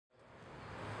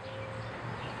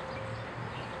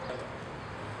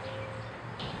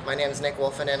My name is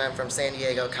Wolfenden. I'm from San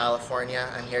Diego, California.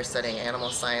 I'm here studying animal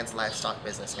science, livestock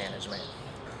business management.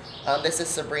 This is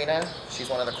Sabrina. She's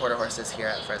one of the quarter horses here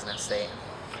at Fresno State.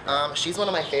 She's one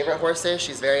of my favorite horses.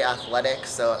 She's very athletic,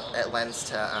 so it lends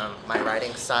to my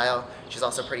riding style. She's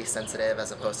also pretty sensitive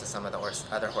as opposed to some of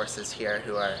the other horses here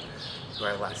who are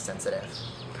less sensitive.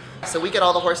 So we get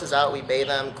all the horses out, we bathe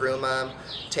them, groom them,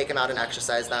 take them out and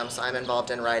exercise them. So I'm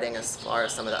involved in riding as far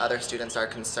as some of the other students are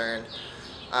concerned.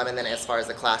 And then as far as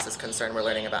the class is concerned, we're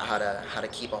learning about how to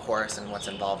keep a horse and what's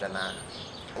involved in that.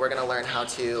 We're going to learn how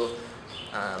to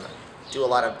do a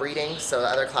lot of breeding. So the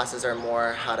other classes are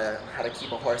more how to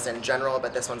keep a horse in general,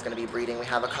 but this one's going to be breeding. We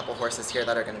have a couple horses here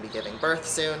that are going to be giving birth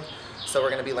soon, so we're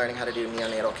going to be learning how to do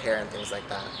neonatal care and things like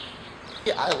that.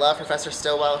 Yeah, I love Professor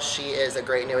Stillwell. She is a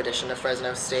great new addition to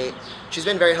Fresno State. She's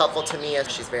been very helpful to me as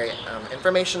she's very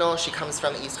informational. She comes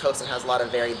from the East Coast and has a lot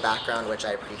of varied background, which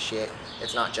I appreciate.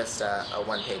 It's not just a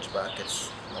one-page book, it's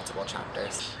multiple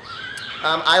chapters.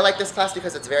 I like this class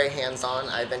because it's very hands-on.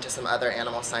 I've been to some other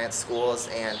animal science schools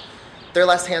and they're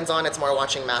less hands-on. It's more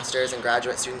watching masters and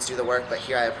graduate students do the work, but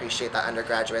here I appreciate that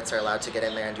undergraduates are allowed to get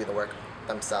in there and do the work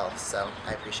themselves, so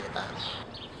I appreciate that.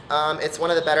 It's one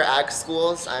of the better ag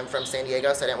schools. I'm from San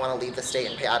Diego, so I didn't want to leave the state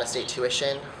and pay out-of-state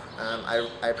tuition. I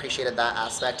appreciated that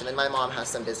aspect, and then my mom has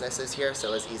some businesses here, so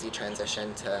it was easy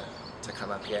transition to come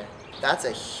up here. That's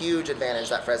a huge advantage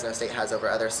that Fresno State has over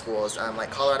other schools. Like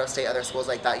Colorado State, other schools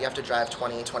like that, you have to drive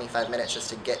 20-25 minutes just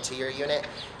to get to your unit.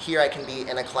 Here I can be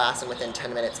in a class and within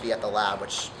 10 minutes be at the lab,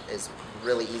 which is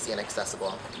really easy and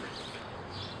accessible.